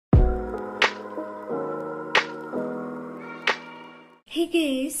Hey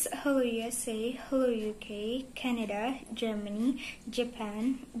guys, hello USA, hello UK, Canada, Germany,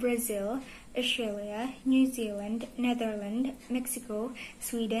 Japan, Brazil, Australia, New Zealand, Netherlands, Mexico,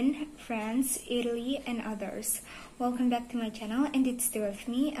 Sweden, France, Italy, and others. Welcome back to my channel, and it's still with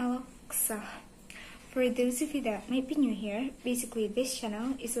me, Elok Hsu. For those of you that might be new here, basically this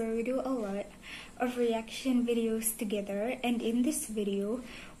channel is where we do a lot of reaction videos together, and in this video,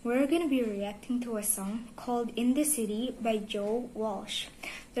 we're gonna be reacting to a song called In the City by Walsh.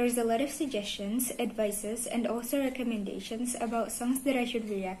 There's a lot of suggestions, advices, and also recommendations about songs that I should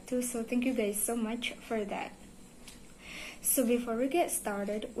react to, so thank you guys so much for that. So before we get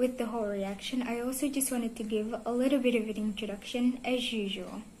started with the whole reaction, I also just wanted to give a little bit of an introduction as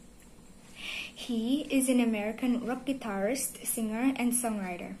usual. He is an American rock guitarist, singer, and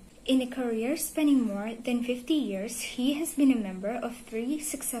songwriter. In a career spanning more than 50 years, he has been a member of 3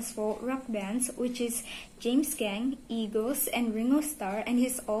 successful rock bands, which is James Gang, Eagles, and Ringo Starr and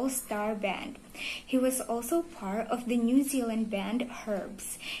his all-star band. He was also part of the New Zealand band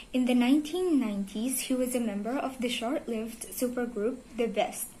Herbs. In the 1990s, he was a member of the short-lived supergroup The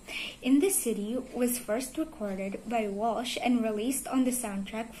Best. In the City was first recorded by Walsh and released on the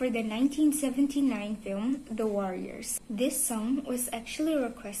soundtrack for the 1979 film The Warriors. This song was actually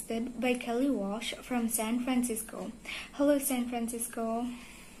requested by Kelly Walsh from San Francisco. Hello, San Francisco.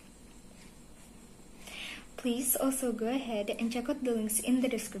 Please also go ahead and check out the links in the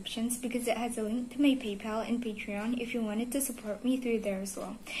descriptions because it has a link to my PayPal and Patreon if you wanted to support me through there as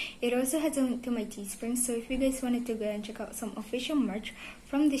well. It also has a link to my Teespring, so if you guys wanted to go and check out some official merch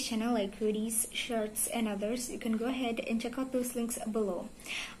from this channel like hoodies, shirts, and others, you can go ahead and check out those links below.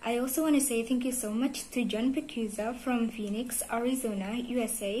 I also want to say thank you so much to John Pecusa from Phoenix, Arizona,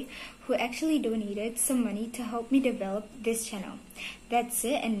 USA, who actually donated some money to help me develop this channel. That's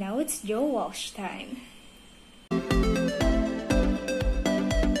it, and now it's Walsh time.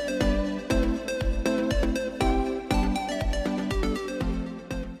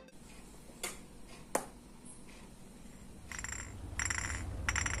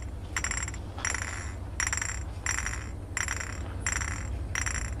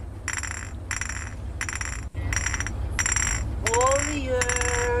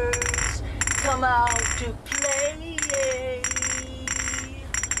 Warriors, come out to play.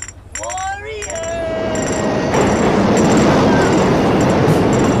 Warriors.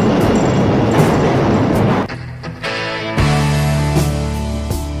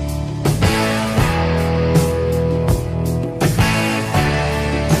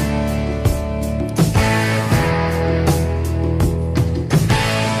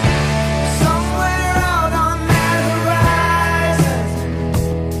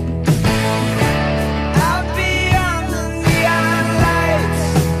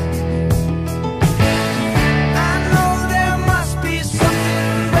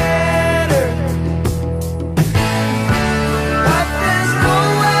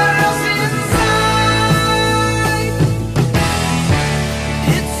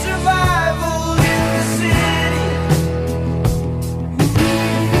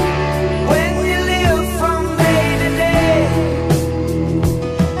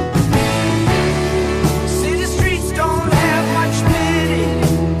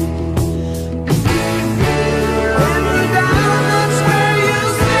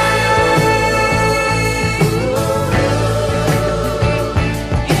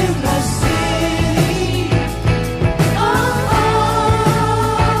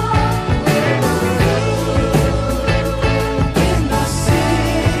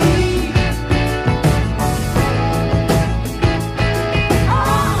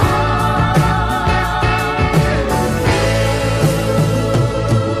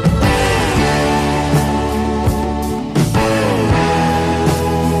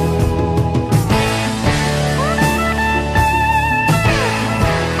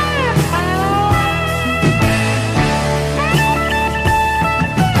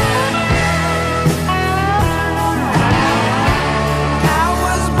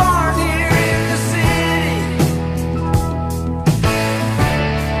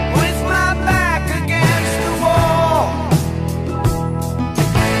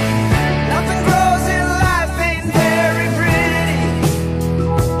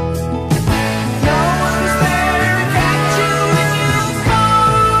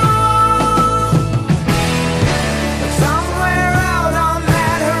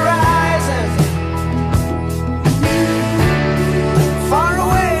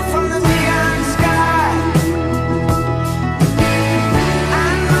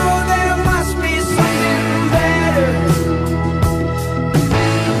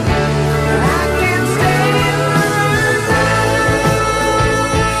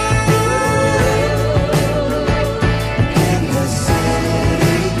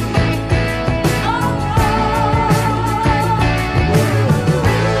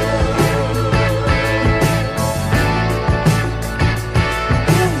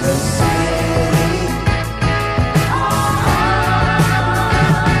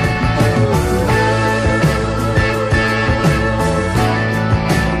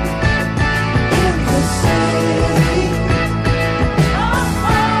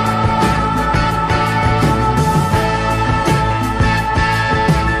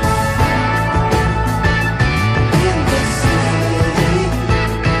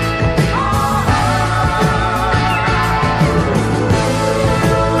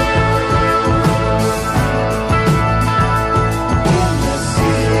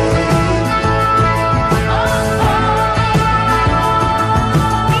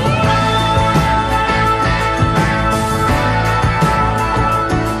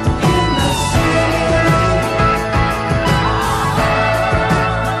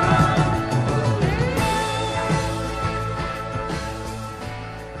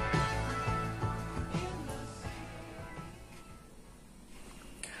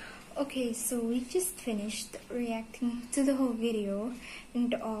 Okay, so we just finished reacting to the whole video,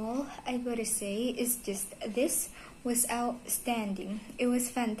 and all I gotta say is just this was outstanding. It was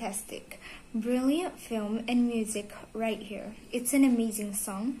fantastic. Brilliant film and music right here. It's an amazing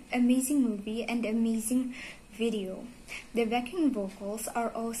song, amazing movie, and amazing video. The backing vocals are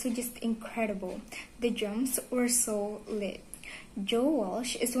also just incredible. The drums were so lit. Joe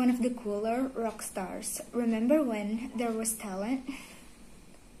Walsh is one of the cooler rock stars. Remember when there was talent?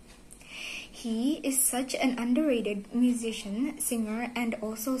 He is such an underrated musician, singer, and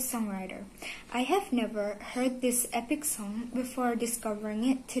also songwriter. I have never heard this epic song before discovering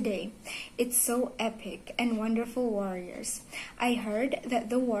it today. It's so epic and wonderful warriors. I heard that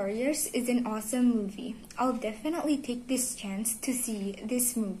The Warriors is an awesome movie. I'll definitely take this chance to see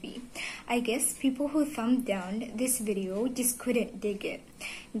this movie. I guess people who thumbed down this video just couldn't dig it.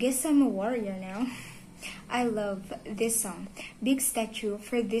 Guess I'm a warrior now. I love this song. Big statue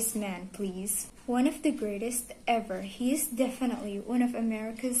for this man, please. One of the greatest ever. He is definitely one of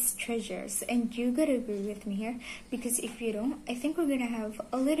America's treasures, and you gotta agree with me here, because if you don't, I think we're gonna have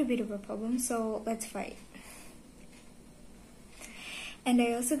a little bit of a problem, so let's fight. And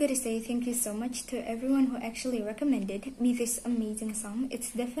I also gotta say thank you so much to everyone who actually recommended me this amazing song. It's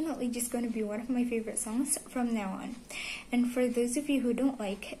definitely just gonna be one of my favorite songs from now on. And for those of you who don't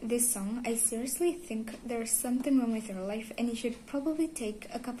like this song, I seriously think there's something wrong with your life and you should probably take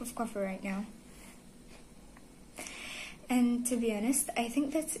a cup of coffee right now. And to be honest, I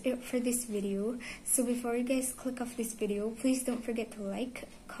think that's it for this video. So before you guys click off this video, please don't forget to like,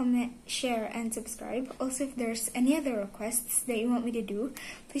 comment, share, and subscribe. Also, if there's any other requests that you want me to do,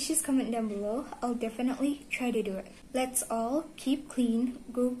 please just comment down below. I'll definitely try to do it. Let's all keep clean,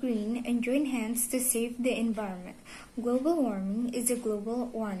 go green, and join hands to save the environment. Global warming is a global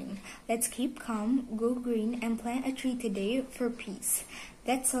warning. Let's keep calm, go green, and plant a tree today for peace.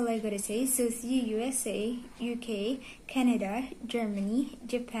 That's all I gotta say. So see you USA, UK, Canada, Germany,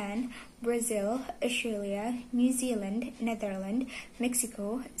 Japan, Brazil, Australia, New Zealand, Netherlands,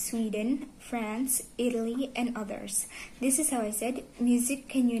 Mexico, Sweden, France, Italy, and others. This is how I said music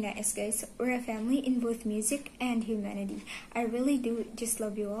can unite us, guys. We're a family in both music and humanity. I really do just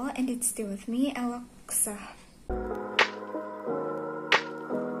love you all, and it's still with me, Elok Hsu.